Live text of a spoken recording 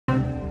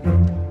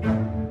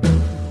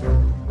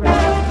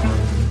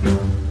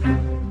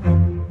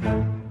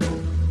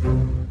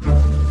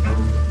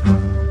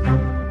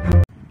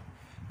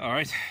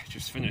Alright,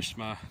 just finished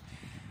my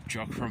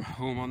jog from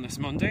home on this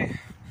Monday.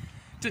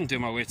 Didn't do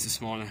my weights this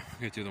morning. I'm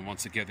going to do them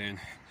once I get in.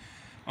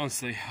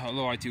 Honestly,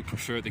 although I do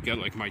prefer to get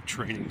like my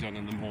training done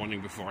in the morning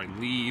before I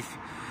leave,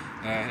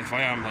 if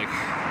I am like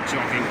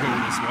jogging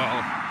home as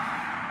well,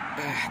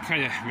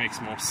 kind of makes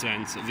more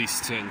sense, at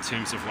least in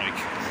terms of like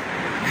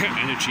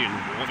energy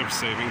and water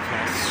saving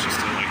costs, just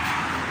to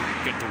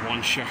like get the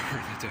one shower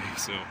in a day.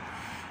 So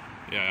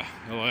yeah,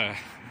 I'll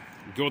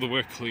go to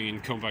work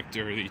clean, come back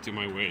dirty, do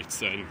my weights,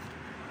 then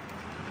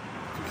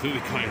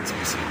completely cleanse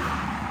myself.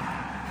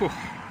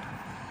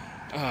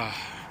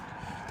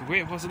 The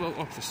weight was a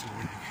little up this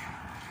morning.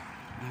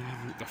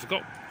 I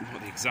forgot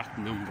what the exact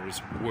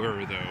numbers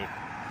were though.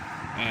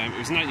 It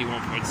was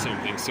 91 point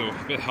something, so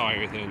a bit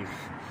higher than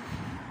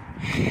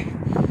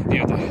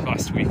the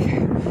last week.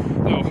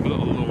 Though a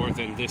little lower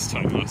than this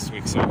time last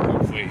week, so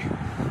hopefully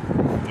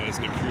that is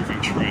an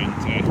improving trend.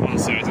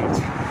 Honestly, I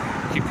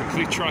didn't keep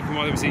complete track of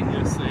what I was eating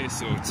yesterday,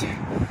 so it's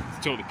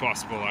totally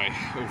possible I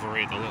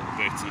overate a little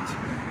bit and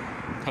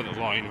had a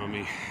line on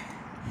me.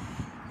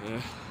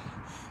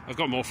 I've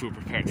got more food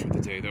prepared for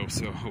the day though,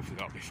 so hopefully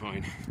that'll be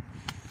fine.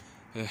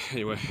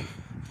 Anyway,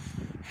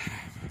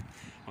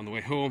 on the way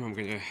home I'm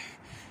going to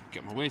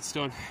get my weights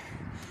done,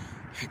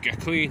 get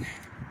clean,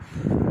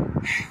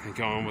 and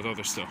go on with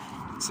other stuff.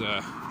 It's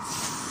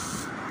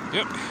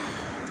yep,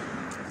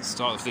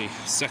 start of the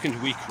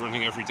second week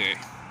running every day.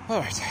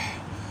 Alright,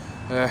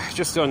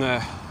 just done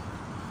a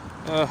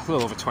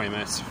little over 20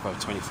 minutes,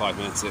 about 25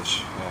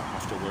 minutes-ish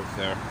after work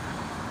there.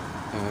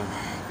 I'm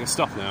going to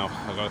stop now.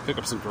 I've got to pick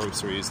up some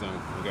groceries, then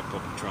I'll get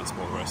public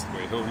transport the rest of the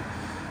way home.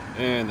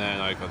 And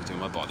then I've got to do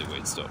my body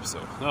weight stuff, so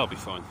that'll be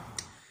fun.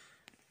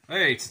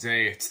 Hey,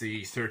 today it's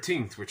the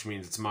 13th, which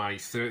means it's my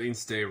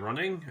 13th day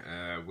running,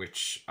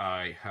 which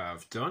I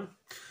have done.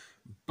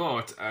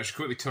 But I should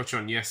quickly touch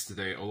on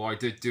yesterday, although I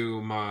did do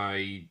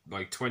my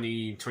like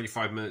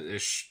 20-25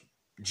 minute-ish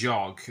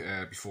jog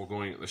before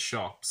going to the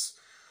shops.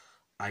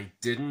 I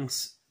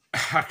didn't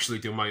actually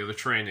do my other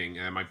training,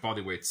 my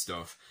body weight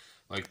stuff.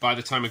 Like, by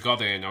the time I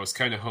got in, I was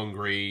kind of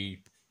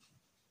hungry,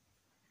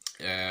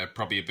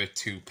 probably a bit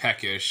too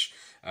peckish.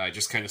 I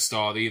just kind of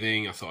started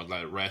eating. I thought I'd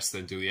let it rest,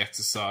 then do the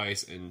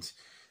exercise. And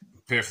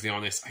perfectly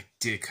honest, I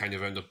did kind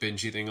of end up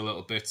binge eating a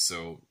little bit,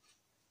 so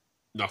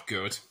not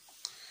good.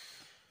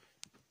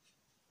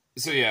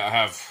 So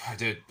yeah, I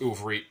did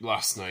overeat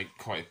last night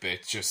quite a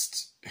bit.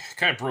 Just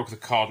kind of broke the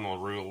cardinal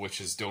rule, which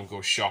is don't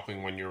go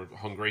shopping when you're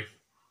hungry,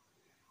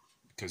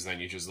 because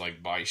then you just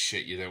like buy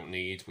shit you don't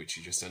need, which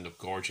you just end up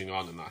gorging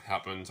on, and that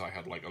happened. I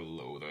had like a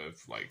load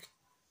of like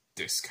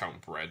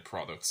discount bread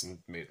products and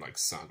made like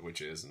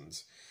sandwiches,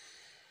 and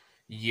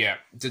yeah,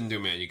 didn't do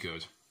me any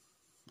good.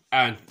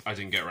 And I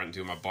didn't get around to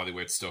doing my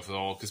bodyweight stuff at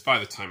all, because by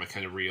the time I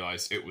kind of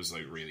realised it was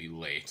like really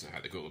late, I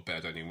had to go to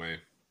bed anyway.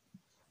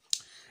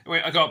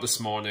 Anyway, I got up this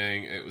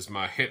morning. It was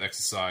my HIIT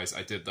exercise.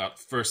 I did that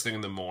first thing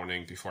in the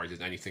morning before I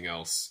did anything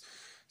else.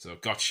 So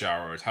got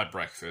showered, had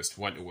breakfast,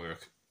 went to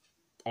work.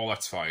 All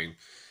that's fine.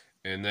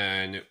 And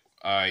then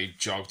I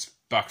jogged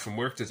back from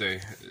work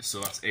today. So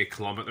that's 8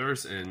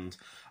 kilometers, and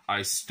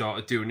I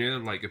started doing it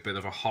at like a bit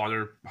of a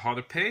harder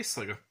pace,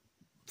 like a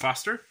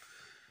faster.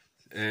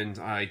 And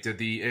I did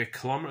the 8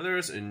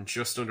 kilometers in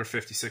just under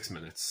 56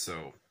 minutes.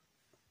 So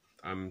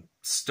I'm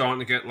starting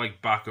to get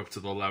like back up to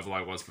the level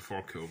I was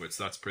before COVID.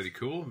 So that's pretty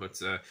cool.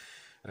 But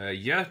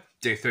yeah,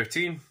 day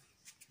 13.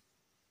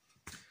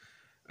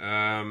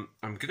 I'm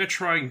gonna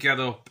try and get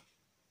up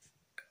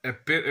a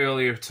bit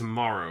earlier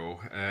tomorrow.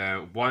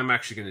 What I'm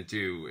actually going to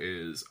do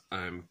is,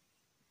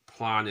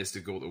 plan is to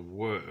go to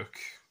work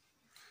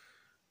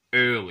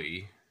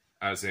early,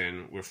 as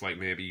in with like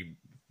maybe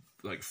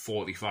like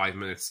 45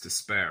 minutes to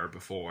spare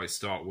before I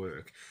start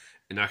work,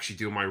 and actually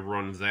do my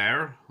run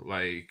there,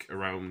 like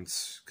around,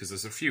 because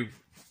there's a few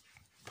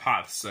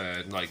paths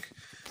like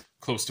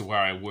close to where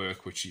I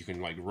work which you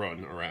can like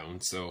run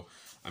around. So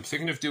I'm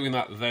thinking of doing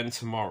that then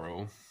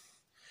tomorrow.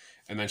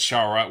 And then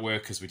shower at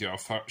work, because we do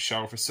have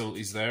shower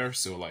facilities there.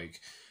 So,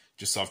 like,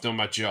 just so I've done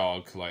my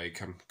jog, like,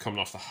 I'm coming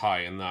off the high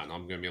and that, and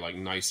I'm going to be, like,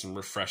 nice and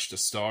refreshed to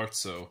start.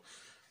 So,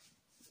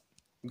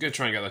 I'm going to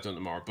try and get that done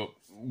tomorrow. But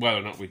whether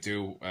or not we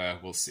do,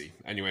 we'll see.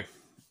 Anyway,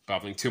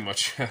 babbling too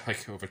much,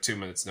 like, over 2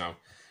 minutes now.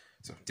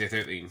 So, day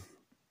 13,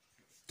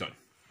 done.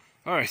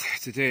 Alright,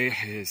 today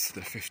is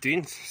the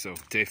 15th, so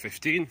day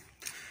 15.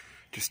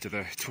 Just to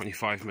the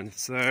 25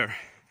 minutes there.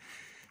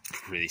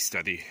 Really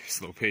steady,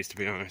 slow pace to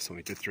be honest.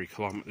 Only did 3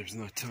 kilometers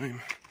in that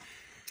time.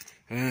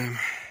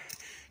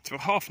 It's about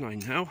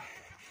 9:30 now.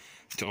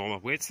 Done all my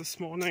weights this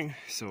morning,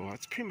 so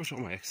that's pretty much all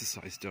my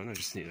exercise done. I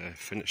just need to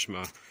finish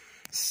my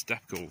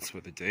step goals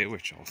for the day,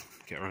 which I'll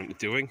get around to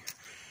doing.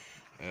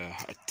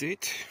 I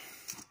did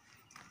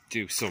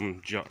do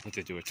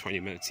a 20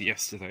 minutes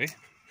yesterday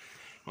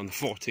on the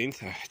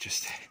 14th. I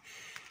just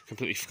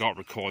completely forgot to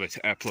record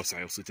it. Plus,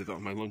 I also did that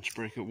on my lunch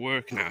break at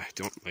work. Nah, I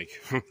don't like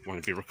want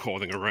to be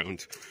recording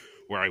around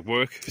where I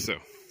work. So,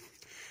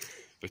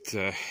 but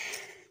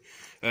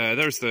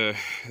there's the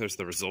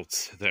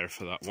results there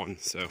for that one.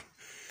 So,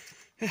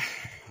 yeah,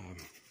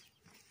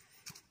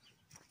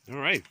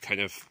 Alright,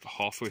 kind of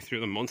halfway through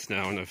the month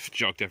now, and I've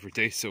jogged every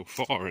day so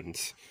far, and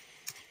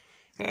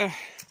I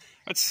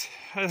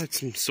had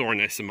some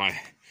soreness in my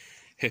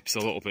hips a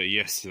little bit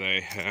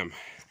yesterday.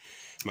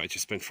 Might have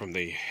just been from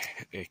the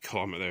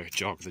 8-kilometre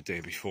jog the day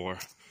before.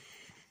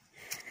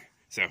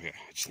 So yeah,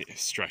 I just need to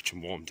stretch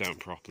and warm down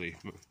properly.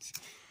 But,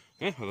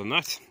 yeah, other than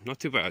that, not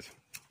too bad.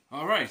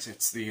 Alright,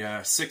 it's the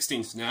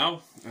 16th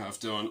now. I've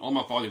done all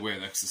my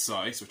bodyweight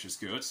exercise, which is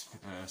good.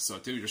 So I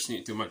do just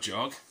need to do my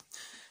jog.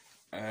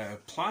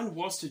 Plan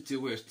was to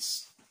do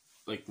it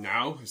like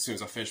now, as soon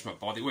as I finish my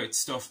bodyweight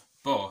stuff,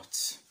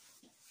 but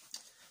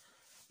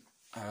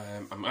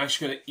I'm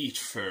actually going to eat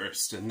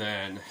first and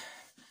then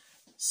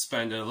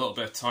spend a little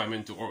bit of time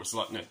indoors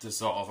letting it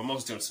dissolve. I'm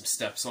also doing some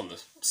steps on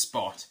the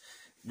spot.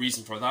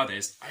 Reason for that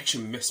is I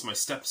actually missed my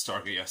steps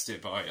target yesterday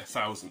by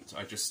 1,000.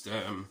 I just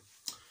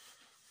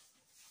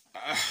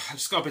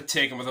got a bit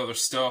taken with other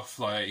stuff,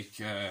 like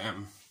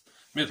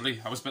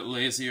admittedly I was a bit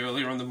lazy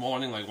earlier in the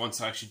morning. Like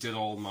once I actually did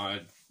all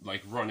my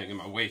like running and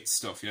my weight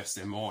stuff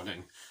yesterday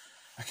morning,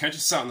 I kind of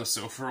just sat on the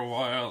sofa for a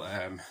while,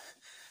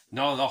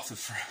 nodded off it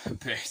for a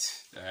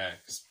bit,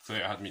 because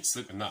clearly I hadn't been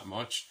sleeping that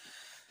much,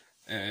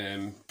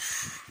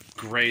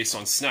 grazed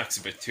on snacks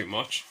a bit too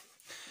much,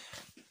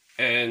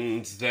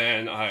 and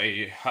then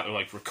I had to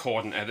like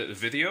record and edit the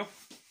video,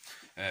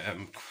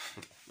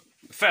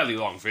 fairly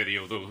long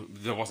video, though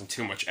there wasn't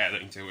too much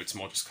editing to it. It's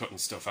more just cutting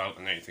stuff out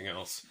than anything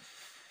else.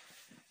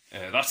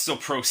 That's still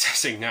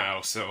processing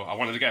now, so I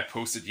wanted to get it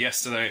posted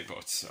yesterday,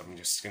 but I'm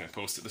just going to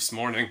post it this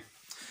morning.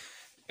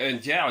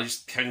 And yeah, I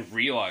just kind of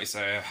realised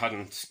I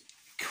hadn't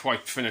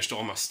quite finished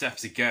all my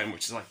steps again,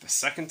 which is like the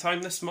second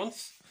time this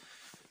month,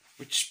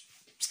 which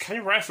is kind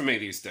of rare for me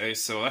these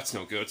days, so that's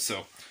no good.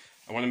 So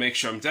I want to make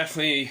sure I'm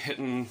definitely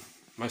hitting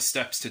my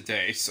steps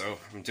today, so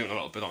I'm doing a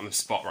little bit on the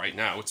spot right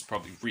now. It's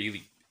probably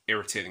really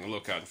irritating to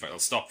look at. In fact, I'll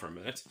stop for a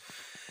minute.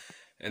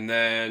 And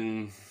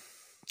then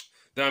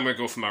I'm going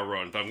to go for my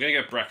run, but I'm going to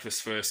get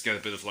breakfast first, get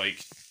a bit of like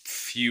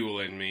fuel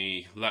in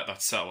me, let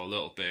that settle a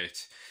little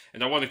bit.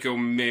 And I want to go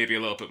maybe a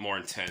little bit more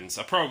intense.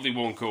 I probably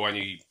won't go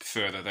any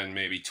further than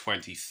maybe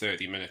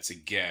 20-30 minutes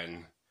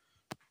again,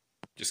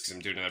 just because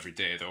I'm doing it every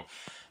day though.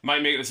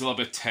 Might make this a little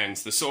bit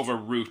tense. There's sort of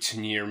a route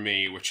near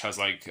me which has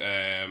like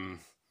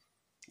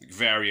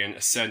variant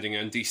ascending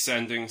and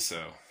descending, so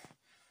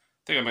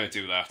I think I'm going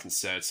to do that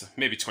instead, so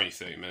maybe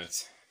 20-30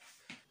 minutes.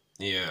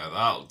 Yeah,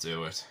 that'll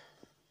do it.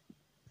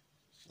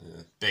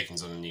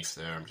 Bacon's underneath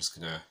there. I'm just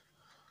gonna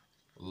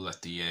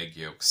let the egg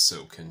yolk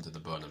soak into the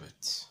bun of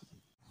it.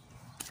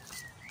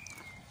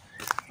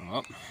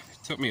 Well,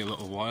 it took me a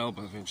little while,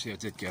 but eventually I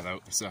did get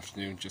out this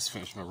afternoon. Just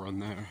finished my run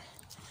there.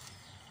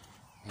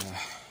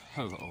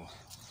 Had a little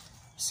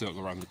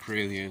circle around the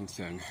gradient,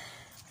 then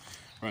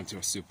ran to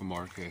a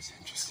supermarket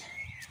and just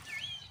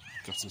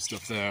got some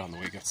stuff there. On the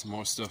way, got some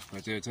more stuff. I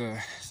did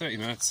 30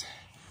 minutes,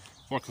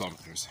 4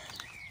 kilometers.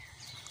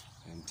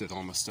 And did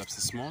all my steps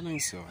this morning,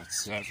 so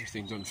that's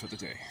everything done for the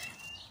day.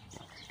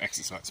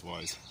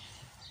 Exercise-wise.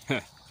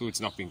 Food's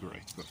not been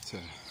great, but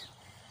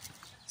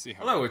see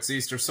how... Hello, it's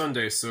Easter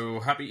Sunday, so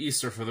happy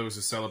Easter for those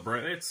who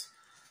celebrate it.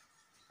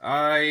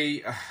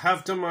 I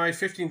have done my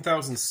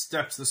 15,000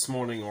 steps this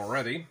morning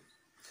already.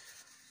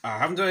 I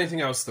haven't done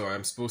anything else though.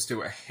 I'm supposed to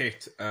do a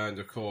HIIT and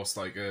of course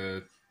like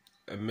a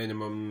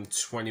minimum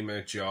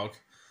 20-minute jog.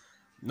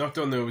 Not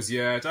done those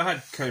yet. I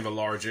had kind of a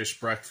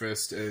large-ish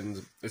breakfast,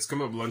 and it's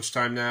come up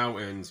lunchtime now,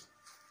 and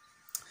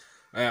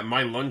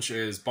my lunch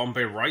is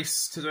Bombay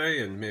rice today,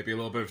 and maybe a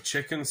little bit of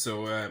chicken,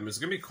 so it's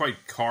going to be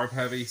quite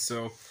carb-heavy,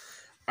 so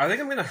I think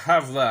I'm going to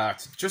have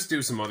that. Just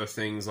do some other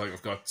things, like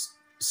I've got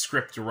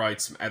script to write,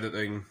 some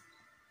editing,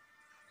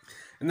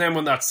 and then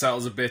when that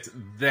settles a bit,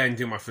 then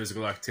do my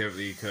physical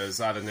activity,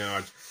 because, I don't know,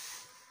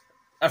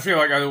 I feel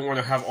like I don't want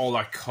to have all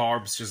that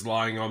carbs just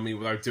lying on me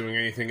without doing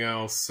anything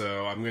else,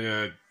 so I'm going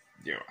to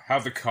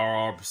have the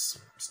carbs,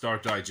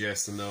 start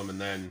digesting them, and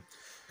then,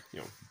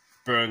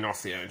 burn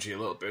off the energy a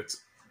little bit.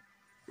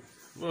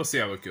 We'll see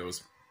how it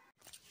goes.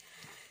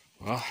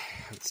 Well,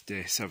 that's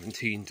day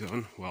 17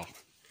 done. Well,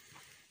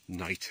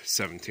 night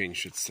 17,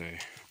 should say.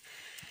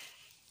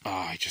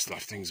 I just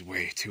left things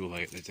way too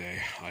late today.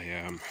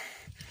 I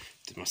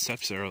did my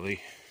steps early,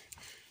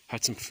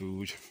 had some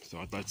food,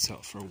 thought I'd let it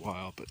settle for a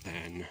while, but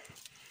then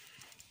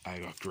I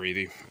got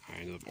greedy. I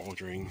ended up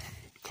ordering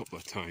a couple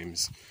of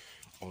times.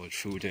 Ordered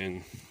food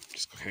in,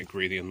 just got kind of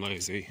greedy and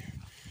lazy,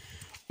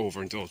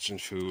 overindulged in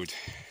food,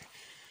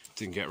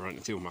 didn't get around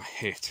to doing my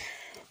HIIT,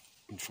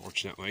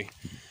 unfortunately,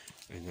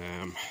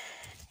 and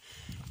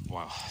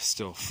while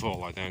still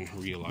full, I then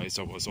realised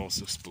I was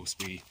also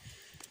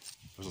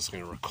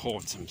going to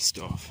record some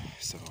stuff,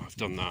 so I've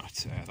done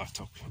that. That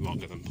took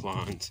longer than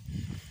planned,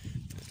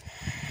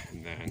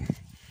 and then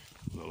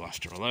a little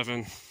after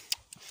 11,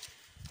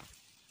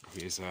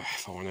 because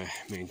if I want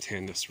to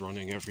maintain this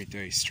running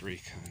everyday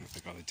streak, I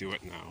got to do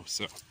it now.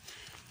 So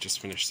just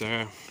finished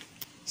there.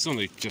 It's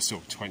only just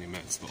over 20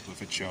 minutes, a little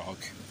bit of a jog.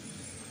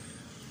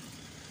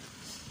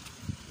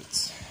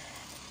 It's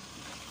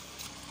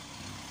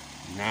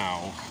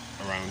now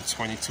around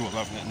 20 to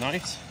 11 at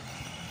night.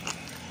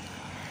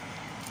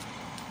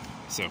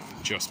 So,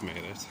 just made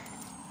it.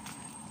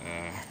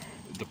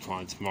 The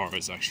plan tomorrow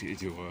is actually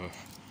to do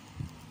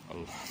a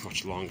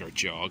much longer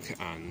jog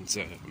and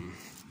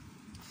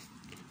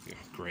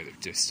greater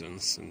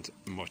distance and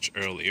much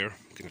earlier.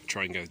 I'm going to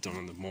try and get it done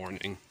in the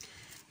morning.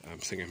 I'm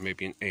thinking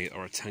maybe an 8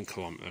 or a 10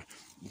 kilometer.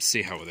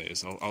 See how it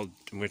is. I'm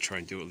going to try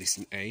and do at least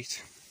an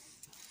 8.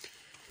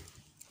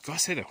 Gotta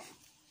say though,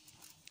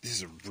 this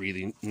is a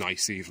really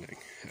nice evening.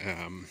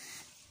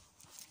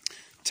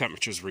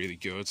 Temperature's really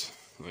good.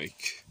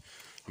 Like,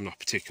 I'm not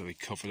particularly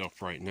covered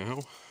up right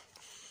now.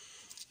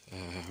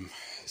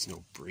 There's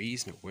no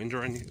breeze, no wind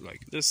or anything.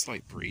 Like, there's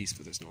slight breeze,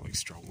 but there's no like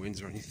strong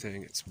winds or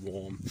anything. It's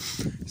warm.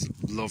 It's a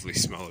lovely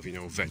smell of,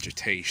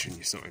 vegetation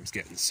you sometimes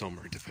get in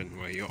summer, depending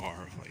where you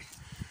are. Like,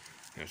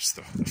 just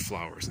the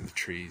flowers and the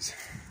trees.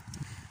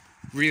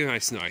 Really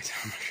nice night.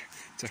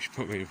 It's actually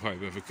put me in quite a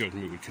bit of a good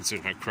mood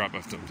considering how crap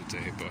I've done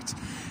today, but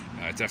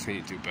I definitely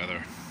need to do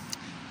better.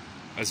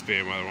 As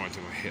being whether I want to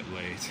do my hit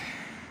late,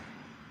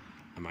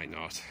 I might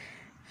not.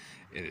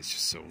 It is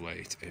just so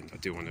late, and I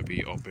do want to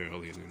be up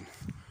early and in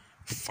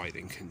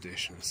fighting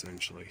condition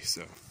essentially.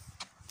 So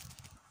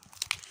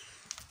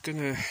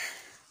gonna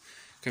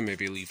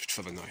maybe leave it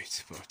for the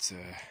night, but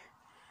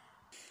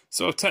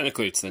so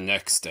technically it's the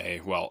next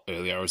day, well,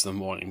 early hours of the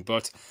morning,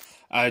 but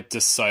I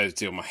decided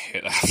to do my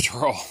hit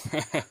after all.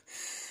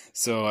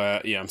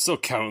 So yeah, I'm still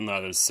counting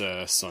that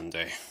as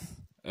Sunday.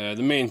 The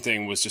main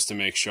thing was just to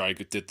make sure I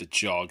did the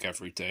jog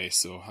every day,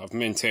 so I've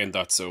maintained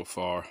that so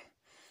far.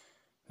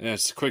 Yeah,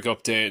 just a quick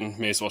update, and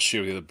may as well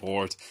show you the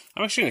board.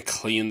 I'm actually going to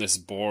clean this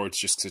board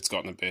just because it's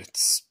gotten a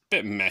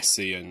bit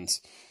messy and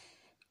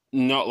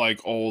not like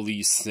all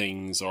these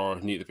things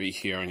need to be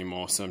here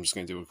anymore, so I'm just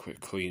going to do a quick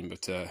clean.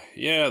 But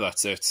yeah,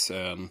 that's it.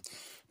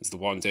 It's the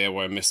one day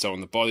where I missed out on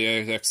the body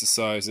weight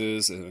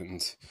exercises,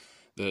 and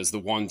there's the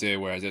one day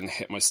where I didn't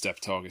hit my step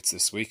targets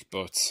this week,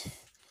 but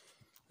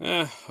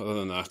other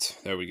than that,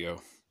 there we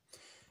go.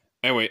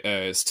 Anyway,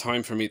 it's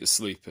time for me to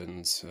sleep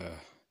and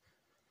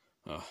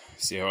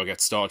see how I get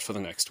started for the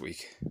next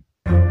week.